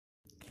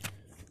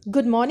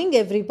Good morning,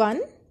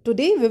 everyone.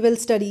 Today we will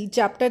study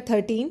chapter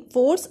 13,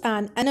 Force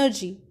and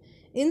Energy.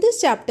 In this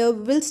chapter,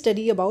 we will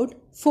study about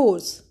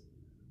force.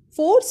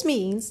 Force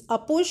means a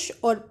push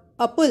or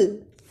a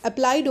pull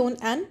applied on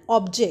an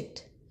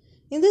object.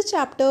 In this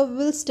chapter, we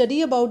will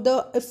study about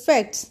the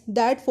effects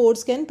that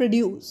force can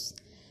produce.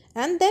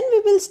 And then we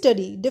will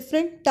study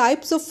different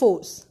types of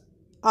force.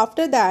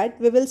 After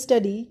that, we will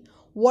study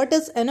what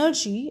is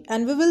energy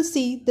and we will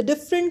see the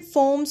different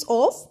forms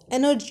of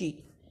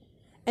energy.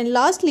 And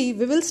lastly,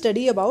 we will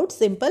study about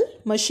simple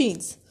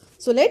machines.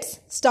 So let's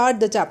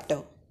start the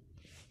chapter.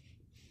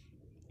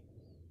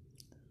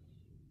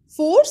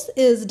 Force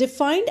is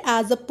defined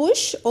as a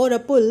push or a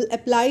pull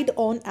applied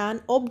on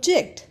an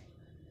object.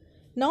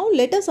 Now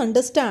let us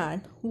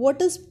understand what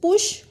is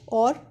push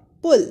or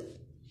pull.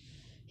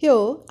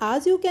 Here,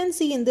 as you can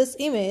see in this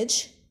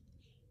image,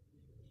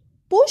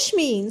 push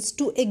means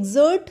to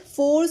exert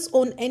force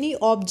on any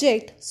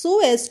object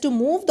so as to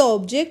move the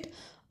object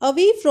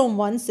away from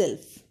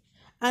oneself.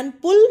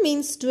 And pull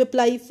means to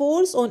apply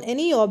force on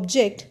any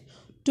object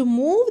to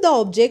move the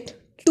object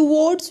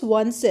towards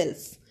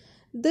oneself.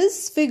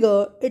 This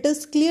figure, it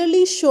is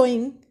clearly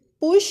showing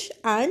push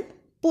and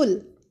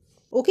pull.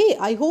 Okay,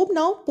 I hope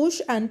now push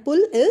and pull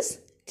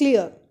is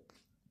clear.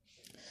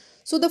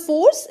 So the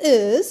force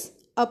is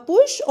a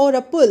push or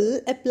a pull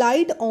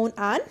applied on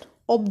an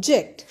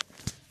object.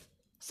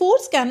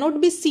 Force cannot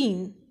be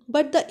seen,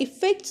 but the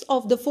effects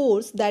of the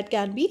force that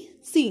can be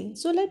seen.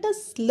 So let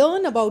us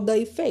learn about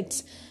the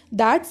effects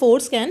that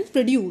force can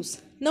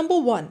produce. Number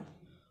 1.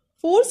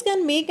 Force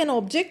can make an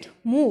object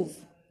move.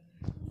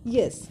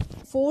 Yes,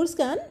 force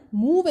can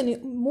move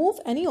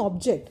any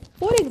object.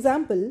 For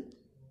example,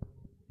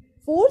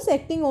 force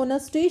acting on a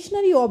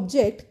stationary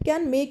object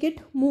can make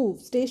it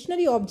move.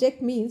 Stationary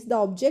object means the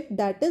object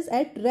that is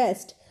at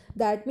rest.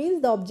 That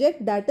means the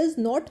object that is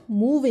not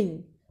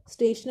moving.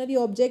 Stationary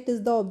object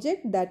is the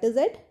object that is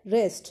at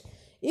rest.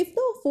 If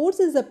the force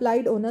is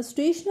applied on a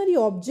stationary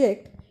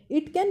object,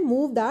 it can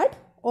move that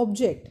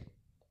object.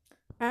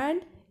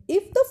 And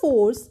if the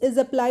force is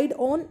applied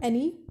on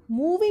any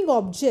moving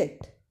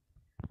object,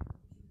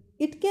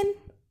 it can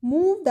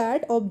move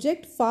that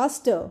object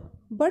faster,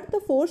 but the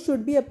force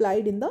should be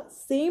applied in the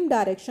same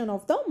direction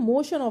of the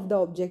motion of the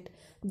object.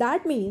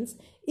 That means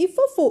if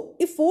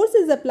force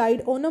is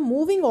applied on a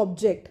moving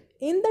object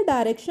in the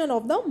direction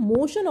of the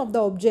motion of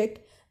the object,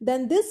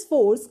 then this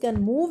force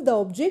can move the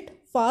object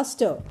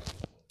faster.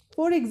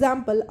 For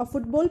example, a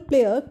football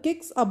player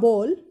kicks a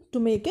ball to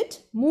make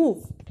it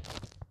move.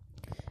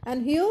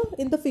 And here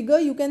in the figure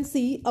you can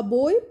see a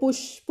boy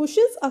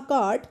pushes a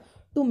cart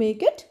to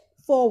make it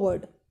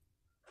forward.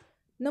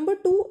 Number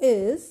 2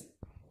 is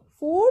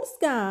force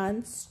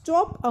can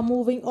stop a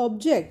moving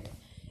object.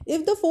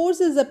 If the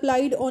force is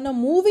applied on a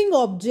moving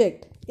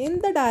object in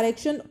the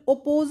direction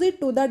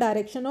opposite to the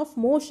direction of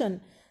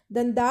motion,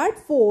 then that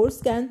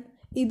force can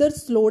either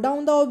slow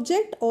down the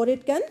object or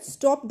it can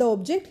stop the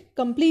object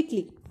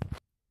completely.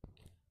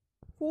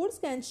 Force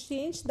can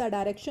change the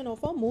direction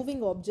of a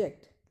moving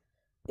object.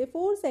 A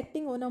force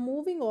acting on a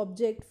moving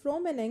object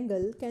from an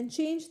angle can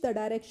change the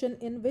direction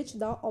in which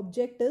the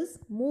object is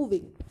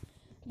moving.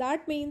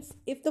 That means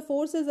if the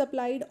force is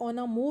applied on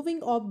a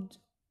moving object,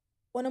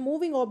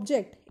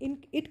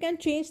 it can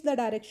change the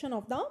direction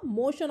of the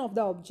motion of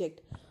the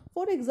object.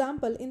 For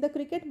example, in the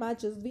cricket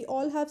matches, we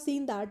all have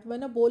seen that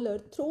when a bowler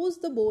throws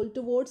the ball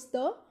towards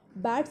the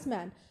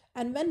batsman,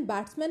 and when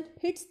batsman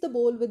hits the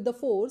ball with the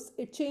force,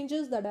 it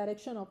changes the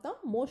direction of the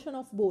motion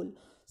of ball.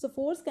 So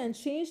force can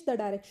change the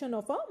direction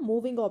of a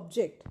moving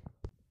object.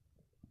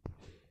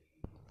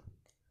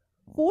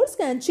 Force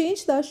can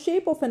change the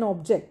shape of an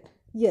object.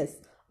 Yes,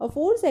 a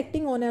force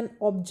acting on an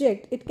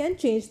object, it can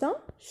change the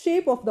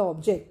shape of the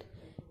object.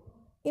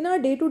 In our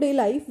day-to-day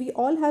life, we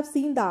all have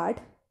seen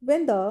that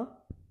when the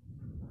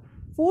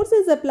force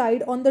is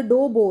applied on the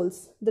dough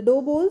balls,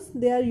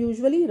 they are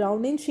usually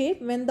round in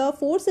shape. When the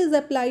force is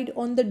applied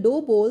on the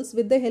dough balls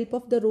with the help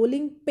of the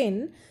rolling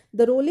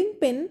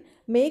pin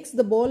makes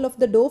the ball of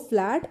the dough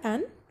flat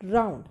and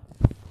round.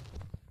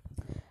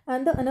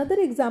 And the another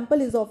example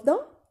is of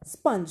the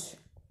sponge.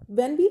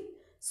 When we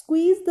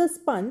squeeze the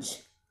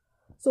sponge,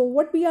 so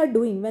what we are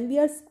doing when we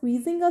are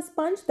squeezing a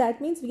sponge, that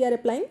means we are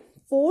applying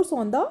force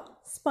on the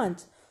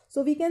sponge.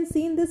 So we can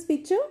see in this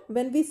picture,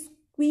 when we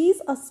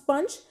squeeze a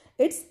sponge,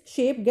 its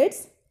shape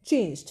gets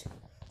changed.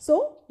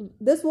 So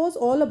this was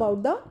all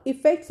about the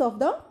effects of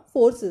the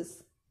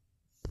forces.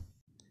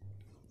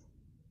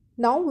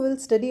 Now we will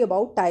study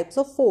about types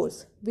of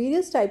force.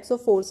 Various types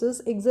of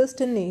forces exist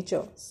in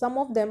nature. Some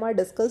of them are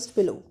discussed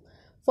below.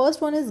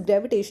 First one is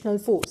gravitational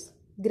force.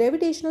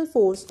 Gravitational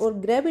force or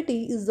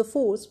gravity is the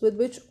force with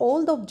which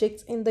all the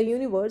objects in the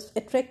universe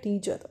attract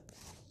each other.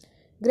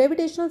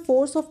 Gravitational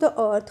force of the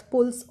earth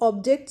pulls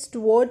objects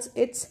towards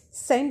its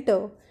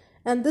center,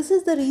 and this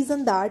is the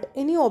reason that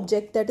any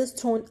object that is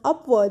thrown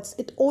upwards,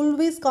 it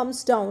always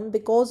comes down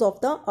because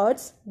of the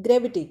earth's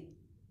gravity.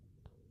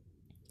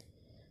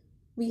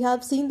 We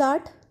have seen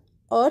that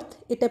earth,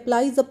 it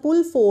applies a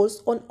pull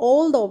force on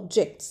all the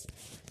objects,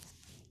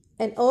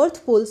 and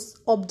earth pulls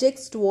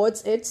objects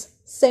towards its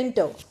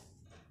center.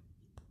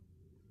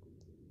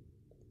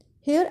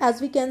 Here,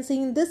 as we can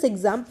see in this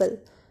example,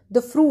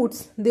 the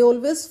fruits, they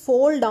always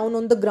fall down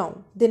on the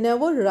ground. They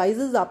never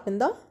rises up in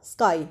the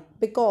sky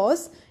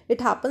because it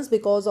happens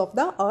because of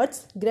the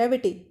Earth's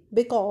gravity.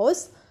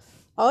 Because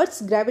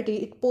Earth's gravity,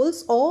 it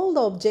pulls all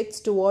the objects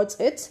towards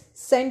its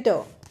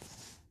center.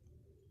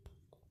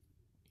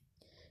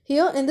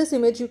 Here in this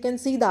image, you can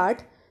see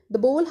that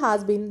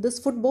this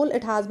football,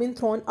 it has been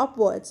thrown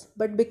upwards.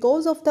 But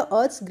because of the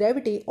Earth's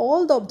gravity,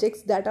 all the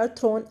objects that are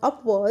thrown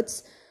upward,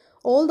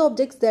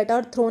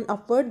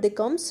 they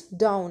comes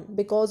down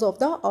because of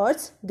the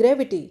Earth's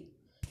gravity.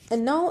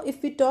 And now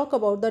if we talk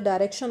about the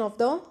direction of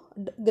the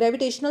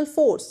gravitational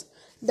force,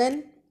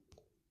 then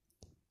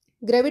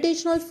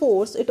gravitational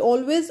force, it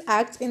always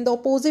acts in the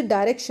opposite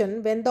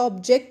direction when the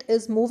object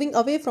is moving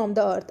away from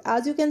the Earth.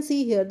 As you can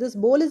see here, this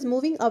ball is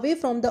moving away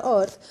from the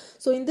Earth.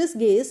 So in this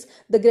case,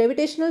 the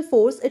gravitational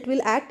force, it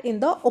will act in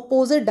the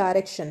opposite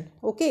direction.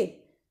 Okay.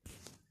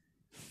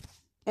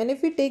 And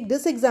if we take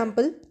this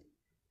example,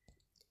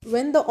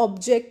 when the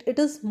object, it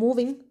is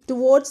moving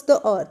towards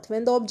the Earth,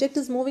 then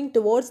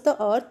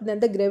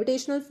the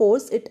gravitational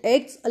force, it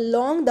acts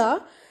along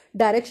the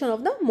direction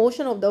of the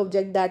motion of the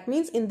object. That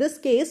means in this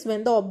case,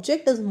 when the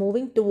object is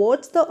moving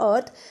towards the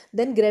Earth,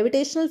 then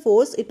gravitational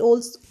force, it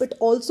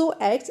also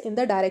acts in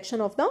the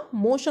direction of the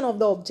motion of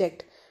the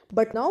object.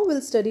 But now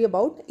we'll study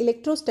about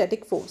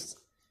electrostatic force.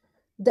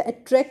 The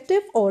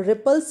attractive or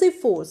repulsive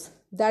force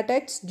that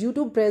acts due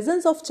to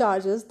presence of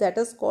charges, that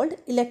is called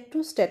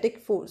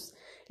electrostatic force.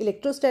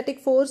 Electrostatic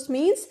force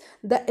means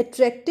the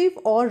attractive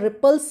or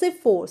repulsive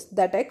force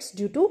that acts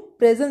due to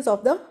presence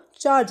of the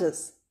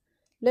charges.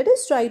 Let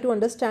us try to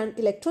understand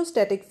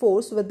electrostatic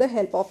force with the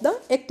help of the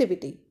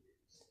activity.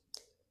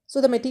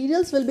 So the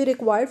materials will be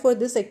required for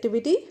this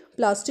activity: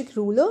 plastic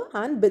ruler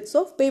and bits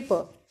of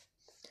paper.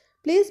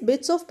 Place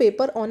bits of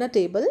paper on a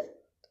table.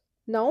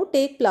 Now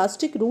take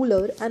plastic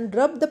ruler and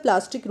rub the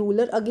plastic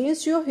ruler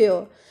against your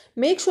hair.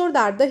 Make sure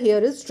that the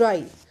hair is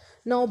dry.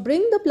 Now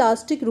bring the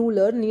plastic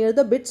ruler near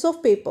the bits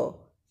of paper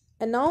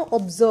and now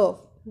observe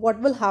what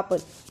will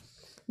happen.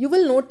 You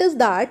will notice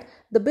that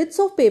the bits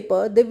of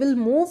paper, they will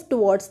move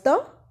towards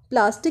the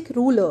plastic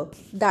ruler.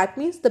 That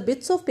means the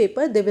bits of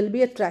paper, they will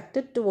be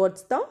attracted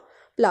towards the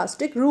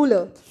plastic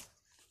ruler.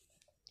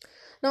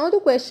 Now the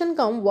question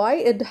comes, why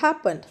it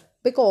happened?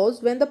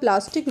 Because when the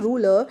plastic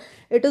ruler,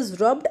 it is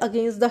rubbed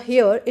against the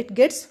hair, it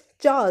gets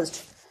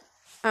charged.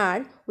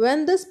 And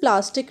when this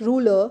charged plastic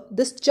ruler,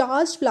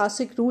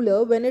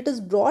 when it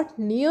is brought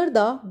near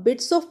the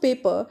bits of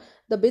paper,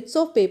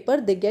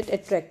 they get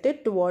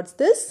attracted towards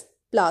this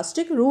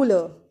plastic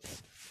ruler.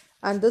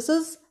 And this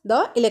is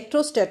the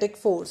electrostatic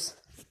force.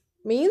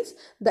 Means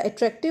the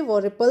attractive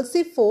or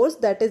repulsive force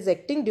that is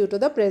acting due to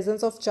the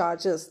presence of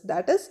charges.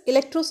 That is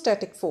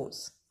electrostatic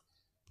force.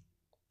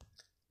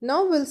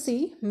 Now we'll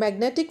see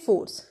magnetic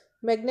force.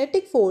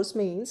 Magnetic force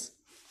means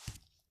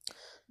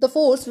the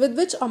force with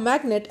which a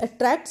magnet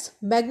attracts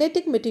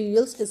magnetic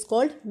materials is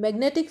called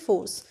magnetic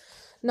force.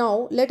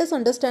 Now let us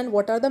understand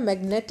what are the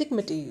magnetic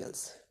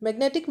materials.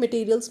 Magnetic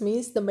materials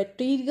means the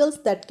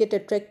materials that get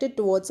attracted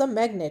towards a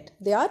magnet.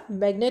 They are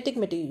magnetic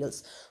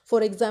materials.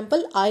 For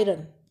example,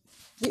 iron.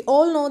 We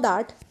all know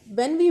that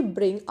when we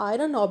bring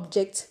iron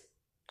objects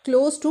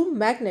close to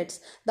magnets,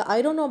 the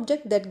iron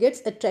object that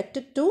gets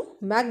attracted to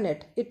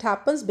magnet, it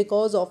happens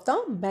because of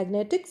the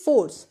magnetic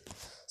force.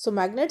 So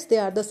magnets, they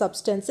are the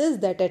substances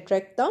that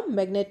attract the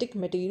magnetic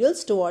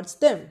materials towards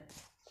them.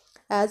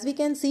 As we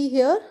can see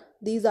here,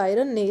 these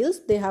iron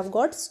nails, they have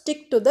got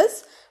stick to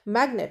this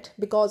magnet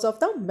because of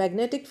the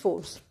magnetic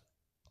force.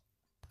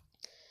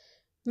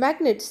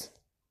 Magnets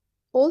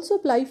also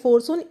apply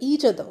force on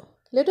each other.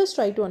 Let us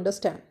try to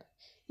understand.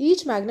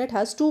 Each magnet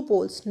has two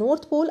poles,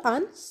 north pole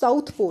and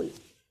south pole.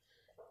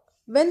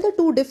 When the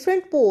two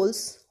different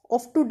poles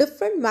of two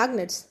different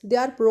magnets, they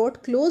are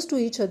brought close to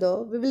each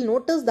other, we will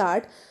notice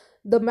that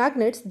the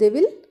magnets, they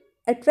will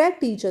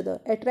attract each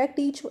other. Attract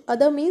each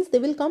other means they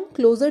will come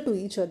closer to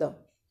each other.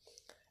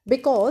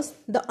 Because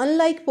the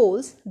unlike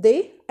poles,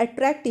 they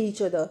attract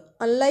each other.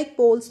 Unlike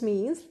poles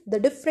means the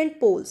different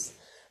poles.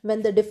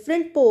 When the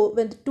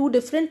two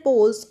different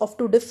poles of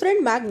two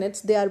different magnets,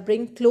 they are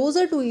bring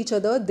closer to each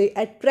other, they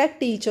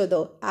attract each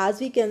other, as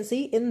we can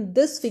see in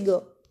this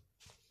figure.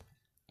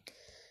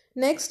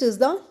 Next is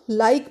the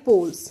like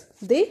poles.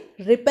 They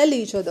repel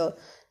each other.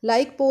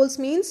 Like poles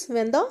means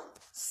when the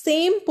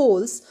same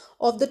poles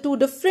of the two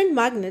different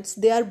magnets,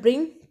 they are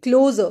bring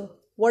closer.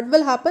 What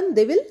will happen?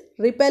 They will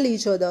repel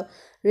each other.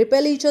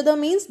 Repel each other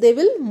means they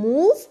will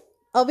move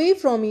away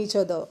from each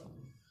other.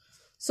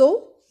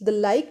 So the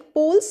like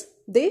poles,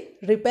 they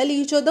repel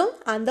each other,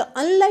 and the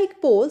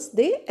unlike poles,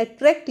 they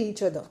attract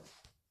each other.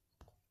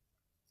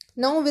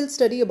 Now we'll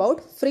study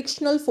about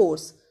frictional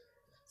force.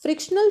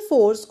 Frictional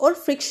force or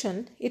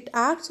friction, it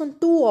acts on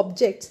two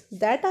objects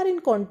that are in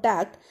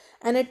contact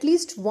and at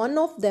least one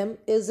of them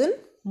is in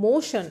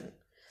motion.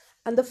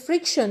 And the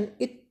friction,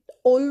 it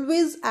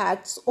always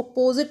acts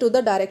opposite to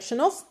the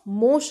direction of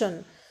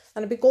motion.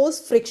 And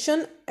because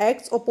friction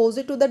acts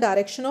opposite to the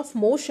direction of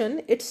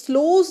motion, it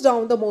slows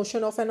down the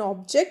motion of an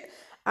object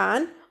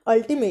and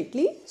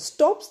ultimately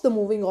stops the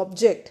moving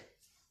object.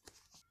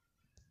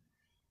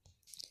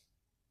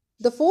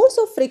 The force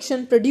of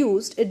friction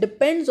produced, it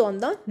depends on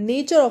the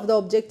nature of the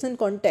objects in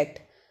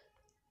contact.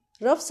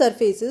 Rough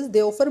surfaces,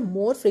 they offer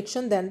more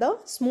friction than the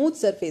smooth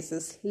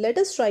surfaces. Let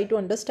us try to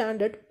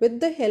understand it with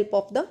the help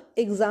of the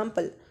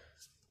example.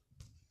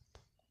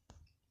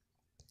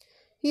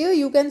 Here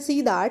you can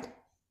see that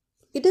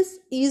it is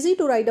easy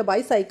to ride a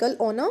bicycle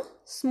on a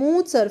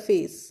smooth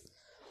surface.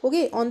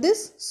 Okay, on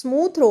this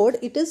smooth road,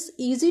 it is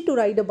easy to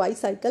ride a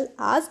bicycle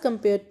as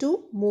compared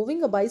to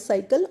moving a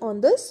bicycle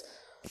on this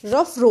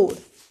rough road.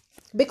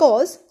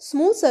 Because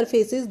smooth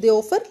surfaces, they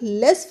offer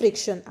less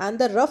friction and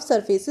the rough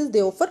surfaces,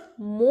 they offer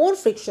more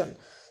friction.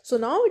 So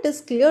now it is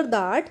clear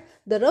that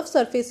the rough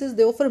surfaces,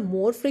 they offer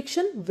more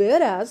friction,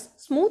 whereas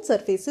smooth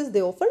surfaces,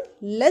 they offer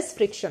less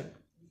friction.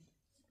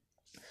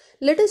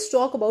 Let us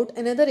talk about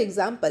another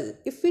example.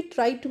 If we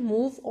try to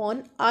move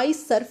on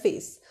ice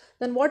surface,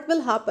 then what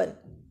will happen?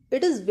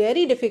 It is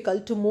very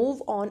difficult to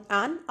move on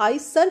an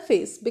ice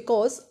surface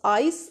because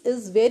ice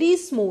is very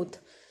smooth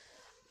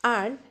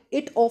and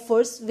it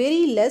offers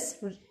very less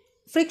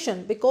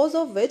friction, because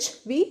of which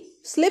we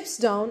slips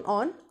down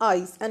on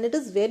ice and it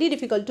is very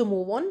difficult to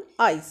move on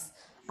ice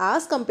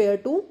as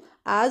compared to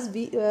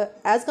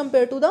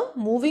the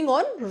moving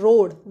on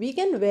road. We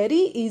can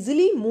very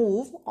easily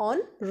move on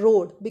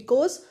road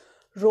because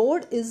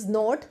road is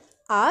not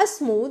as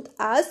smooth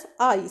as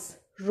ice.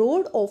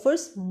 Road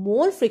offers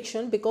more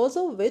friction, because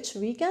of which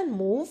we can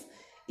move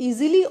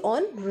easily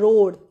on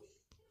road.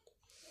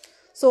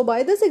 So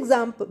by these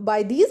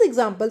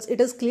examples,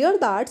 it is clear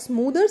that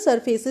smoother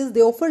surfaces,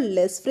 they offer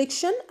less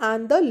friction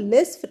and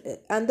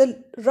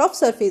the rough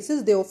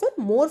surfaces, they offer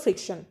more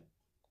friction.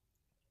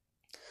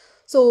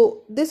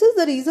 So this is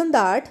the reason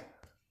that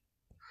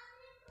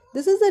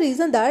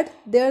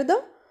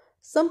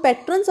some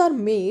patterns are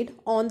made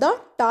on the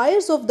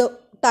tires of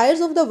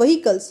the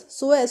vehicles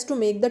so as to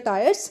make the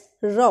tires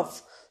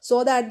rough,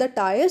 so that the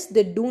tires,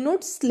 they do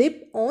not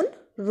slip on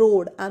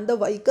road and the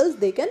vehicles,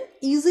 they can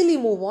easily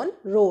move on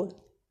road.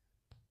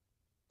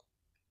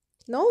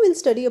 Now we'll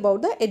study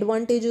about the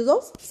advantages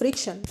of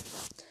friction.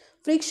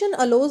 Friction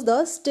allows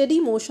the steady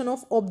motion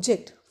of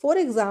object. For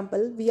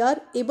example, we are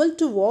able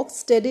to walk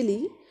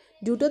steadily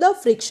due to the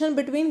friction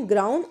between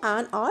ground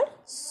and our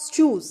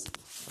shoes.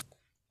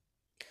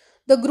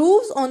 The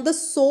grooves on the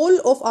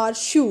sole of our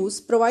shoes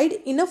provide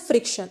enough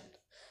friction.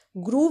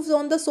 Grooves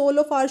on the sole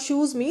of our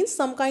shoes means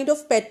some kind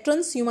of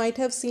patterns you might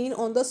have seen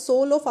on the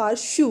sole of our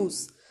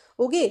shoes.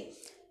 Okay,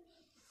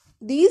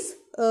 these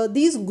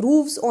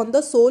grooves on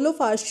the sole of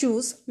our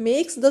shoes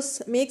makes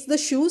the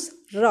shoes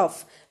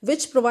rough,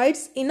 which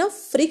provides enough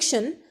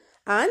friction,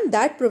 and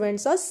that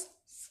prevents us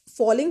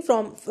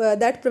from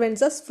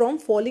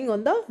falling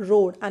on the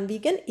road, and we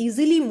can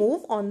easily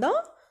walk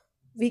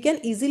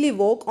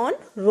on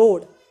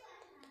road.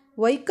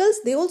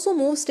 Vehicles, they also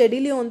move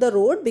steadily on the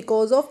road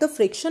because of the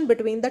friction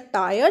between the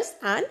tires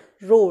and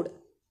road.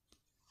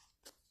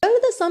 There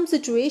are some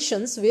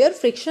situations where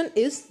friction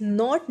is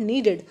not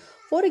needed.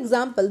 For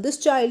example, this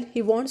child,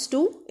 he wants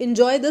to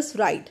enjoy this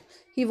ride.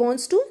 He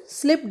wants to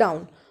slip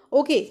down.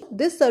 Okay,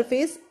 this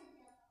surface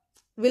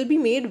will be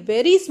made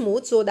very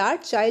smooth so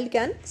that child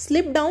can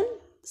slip down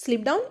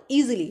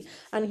easily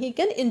and he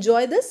can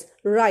enjoy this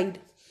ride.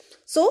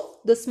 So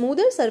the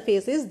smoother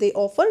surfaces, they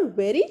offer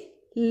very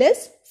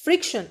less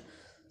friction.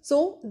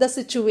 So the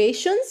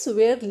situations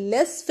where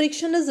less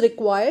friction is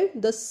required,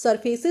 the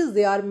surfaces,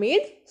 they are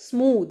made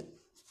smooth.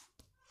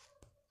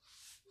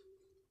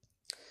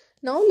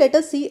 Now let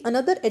us see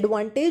another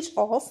advantage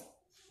of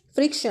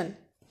friction.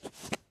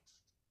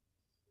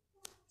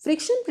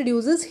 Friction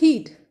produces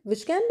heat,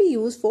 which can be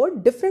used for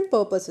different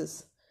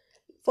purposes.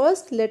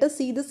 First, let us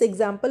see this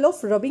example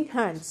of rubbing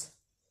hands.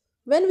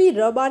 When we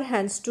rub our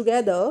hands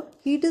together,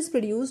 heat is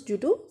produced due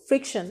to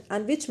friction,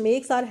 and which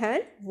makes our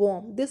hand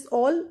warm. This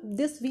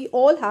we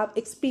all have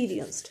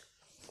experienced.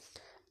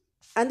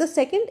 And the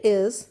second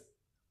is,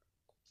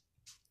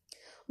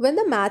 when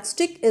the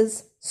matchstick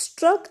is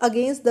struck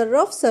against the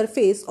rough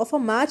surface of a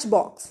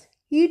matchbox,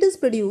 heat is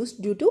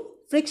produced due to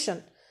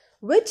friction,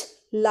 which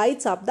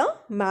lights up the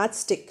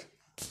matchstick.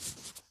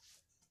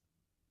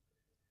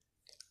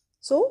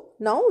 So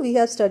now we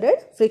have studied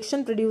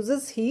friction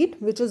produces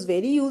heat, which is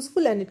very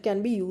useful and it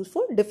can be used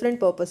for different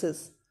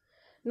purposes.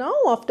 Now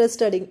after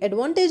studying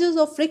advantages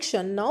of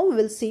friction, now we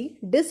will see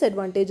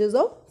disadvantages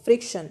of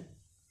friction.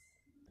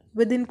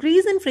 With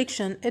increase in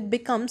friction, it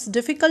becomes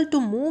difficult to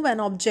move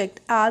an object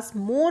as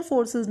more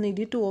force is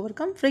needed to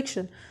overcome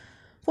friction.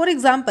 For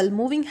example,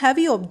 moving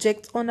heavy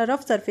objects on a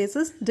rough surface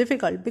is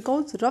difficult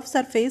because rough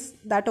surface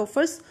that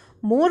offers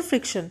more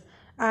friction,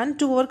 and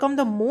to overcome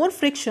the more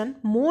friction,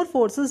 more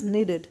force is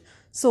needed.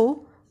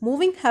 So,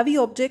 moving heavy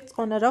objects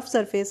on a rough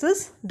surface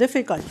is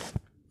difficult.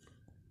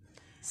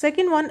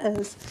 Second one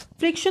is,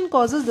 friction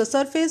causes the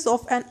surface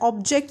of an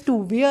object to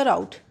wear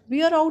out.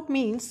 Wear out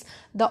means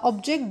the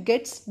object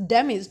gets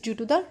damaged due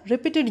to the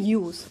repeated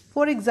use.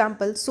 For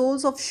example,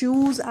 soles of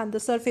shoes and the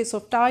surface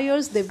of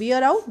tires, they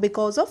wear out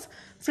because of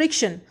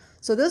friction.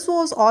 So this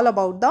was all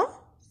about the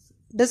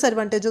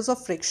disadvantages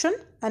of friction,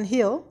 and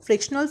here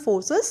frictional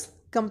force is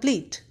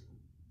complete.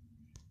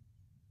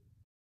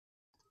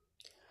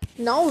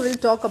 Now we'll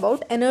talk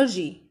about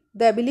energy.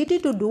 The ability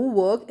to do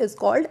work is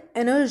called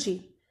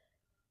energy.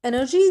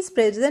 Energy is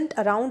present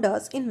around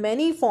us in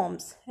many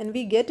forms and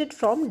we get it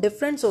from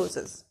different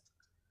sources.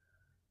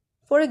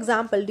 For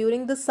example,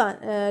 during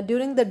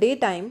the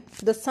daytime,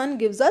 the sun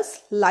gives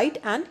us light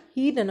and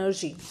heat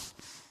energy.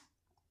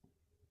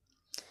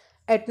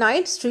 At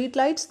night, street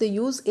lights, they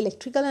use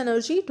electrical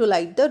energy to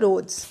light the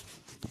roads.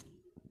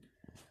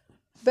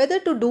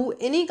 Whether to do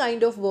any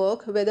kind of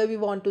work, whether we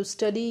want to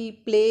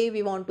study, play,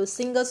 we want to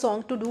sing a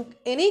song, to do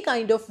any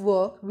kind of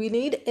work, we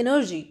need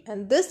energy.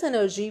 And this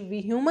energy,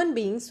 we human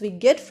beings, we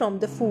get from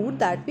the food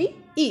that we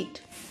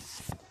eat.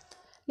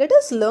 Let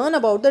us learn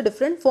about the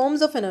different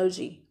forms of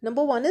energy.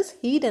 Number one is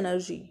heat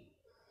energy.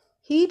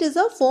 Heat is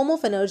a form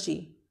of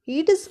energy.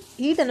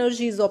 Heat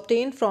energy is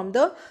obtained from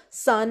the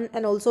sun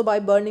and also by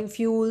burning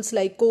fuels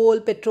like coal,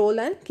 petrol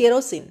and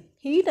kerosene.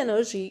 Heat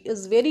energy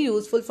is very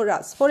useful for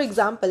us. For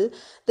example,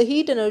 the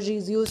heat energy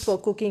is used for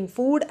cooking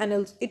food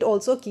and it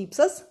also keeps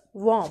us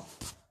warm.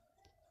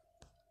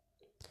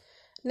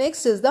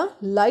 Next is the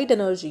light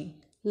energy.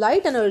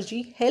 Light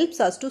energy helps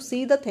us to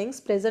see the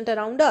things present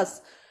around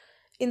us.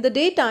 In the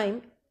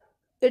daytime,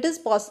 it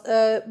is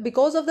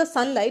because of the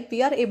sunlight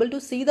we are able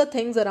to see the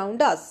things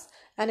around us,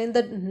 and in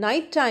the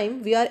night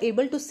time we are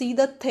able to see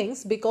the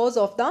things because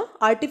of the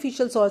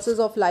artificial sources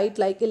of light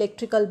like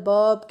electrical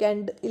bulb,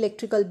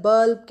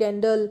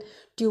 candle,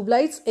 tube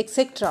lights,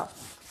 etc.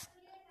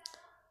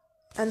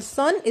 And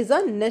sun is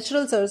a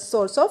natural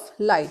source of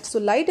light. So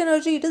light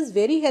energy, it is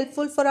very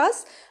helpful for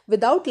us.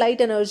 Without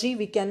light energy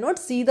we cannot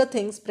see the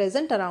things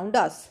present around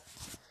us.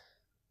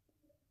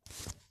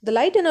 The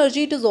light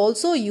energy, it is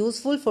also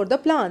useful for the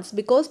plants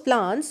because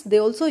plants, they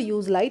also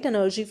use light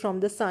energy from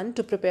the sun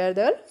to prepare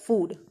their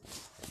food.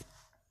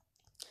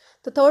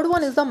 The third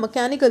one is the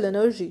mechanical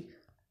energy.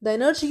 The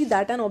energy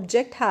that an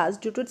object has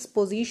due to its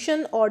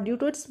position or due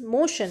to its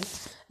motion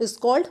is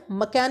called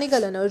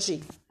mechanical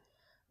energy.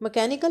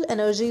 Mechanical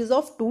energy is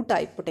of two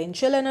types,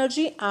 potential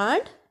energy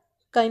and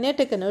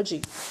kinetic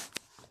energy.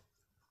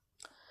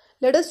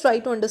 Let us try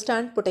to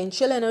understand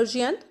potential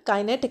energy and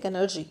kinetic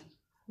energy.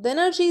 The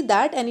energy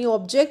that any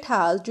object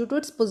has due to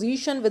its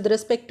position with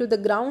respect to the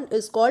ground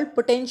is called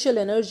potential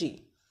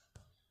energy.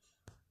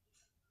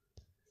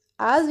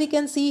 As we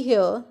can see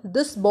here,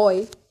 this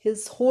boy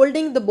is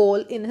holding the ball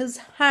in his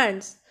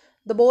hands.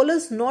 The ball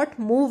is not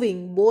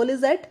moving, ball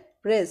is at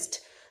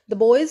rest. The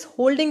boy is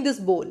holding this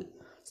ball.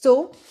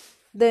 So,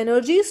 the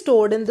energy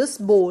stored in this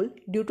ball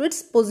due to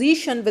its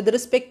position with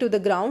respect to the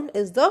ground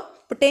is the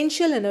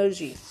potential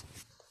energy.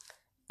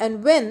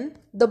 And when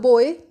the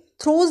boy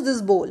throws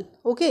this ball,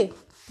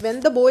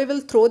 when the boy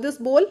will throw this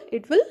ball,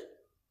 it will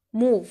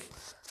move.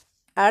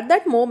 At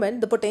that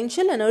moment, the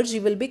potential energy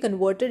will be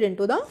converted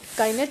into the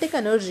kinetic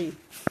energy.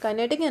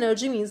 Kinetic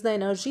energy means the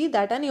energy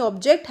that any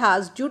object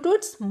has due to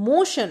its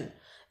motion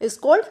is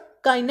called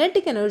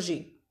kinetic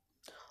energy.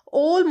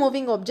 All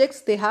moving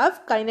objects, they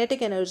have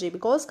kinetic energy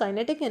because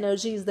kinetic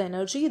energy is the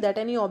energy that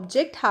any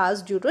object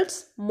has due to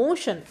its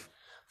motion.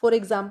 For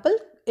example,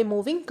 a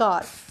moving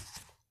car.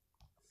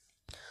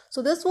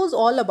 So this was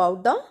all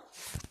about the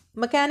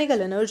mechanical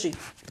energy.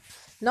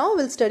 Now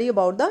we'll study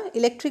about the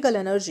electrical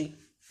energy.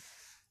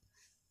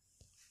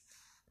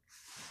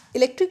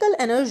 Electrical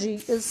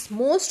energy is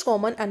most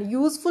common and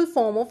useful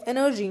form of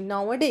energy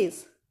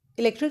nowadays.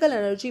 Electrical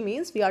energy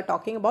means we are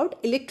talking about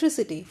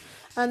electricity,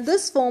 and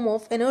this form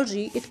of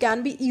energy, it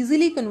can be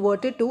easily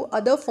converted to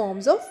other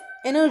forms of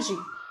energy.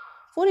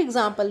 For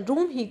example,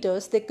 room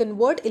heaters, they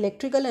convert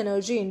electrical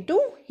energy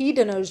into heat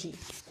energy.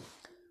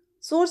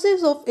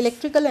 Sources of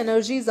electrical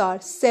energies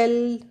are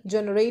cell,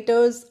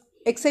 generators,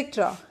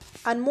 etc.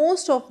 And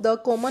most of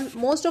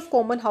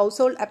common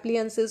household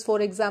appliances,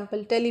 for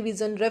example,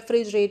 television,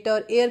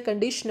 refrigerator, air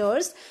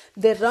conditioners,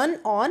 they run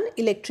on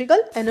electrical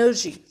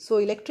energy. So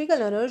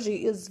electrical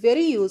energy is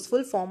very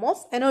useful form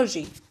of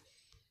energy.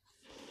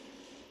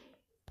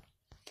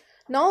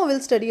 Now we'll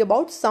study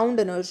about sound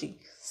energy.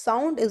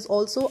 Sound is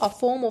also a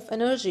form of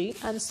energy,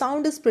 and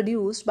sound is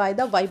produced by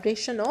the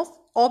vibration of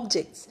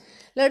objects.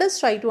 Let us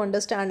try to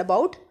understand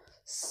about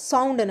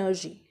sound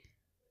energy.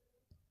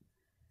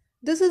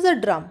 This is a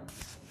drum.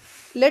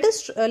 Let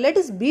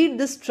us beat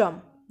this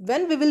drum.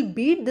 When we will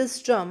beat this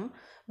drum,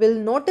 we'll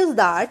notice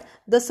that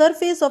the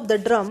surface of the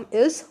drum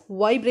is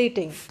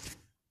vibrating.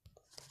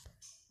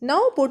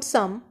 Now put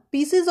some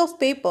pieces of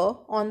paper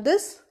on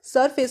this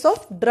surface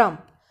of drum.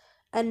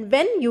 And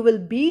when you will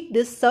beat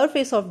this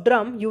surface of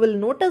drum, you will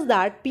notice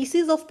that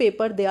pieces of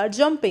paper, they are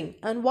jumping.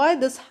 And why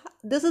this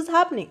is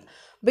happening?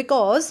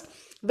 Because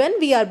when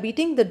we are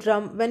beating the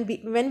drum,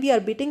 when we are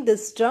beating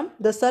this drum,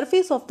 the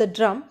surface of the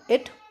drum,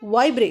 it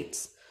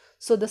vibrates.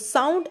 So the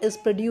sound is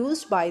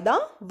produced by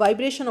the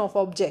vibration of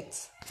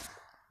objects.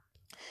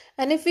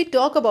 And if we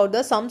talk about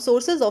the some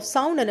sources of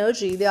sound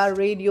energy, they are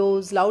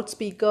radios,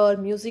 loudspeaker,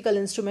 musical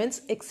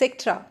instruments,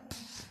 etc.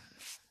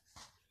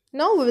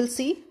 Now we will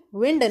see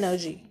wind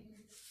energy.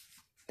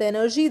 The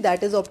energy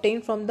that is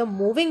obtained from the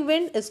moving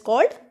wind is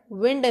called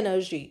wind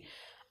energy.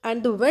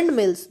 And the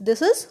windmills,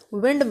 this is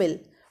windmill.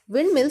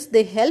 Windmills,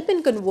 they help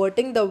in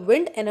converting the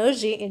wind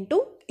energy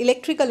into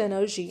electrical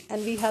energy.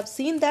 And we have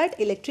seen that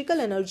electrical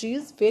energy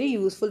is very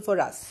useful for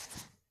us.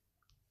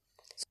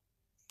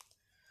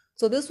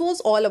 So this was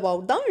all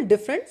about the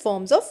different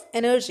forms of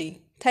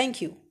energy.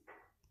 Thank you.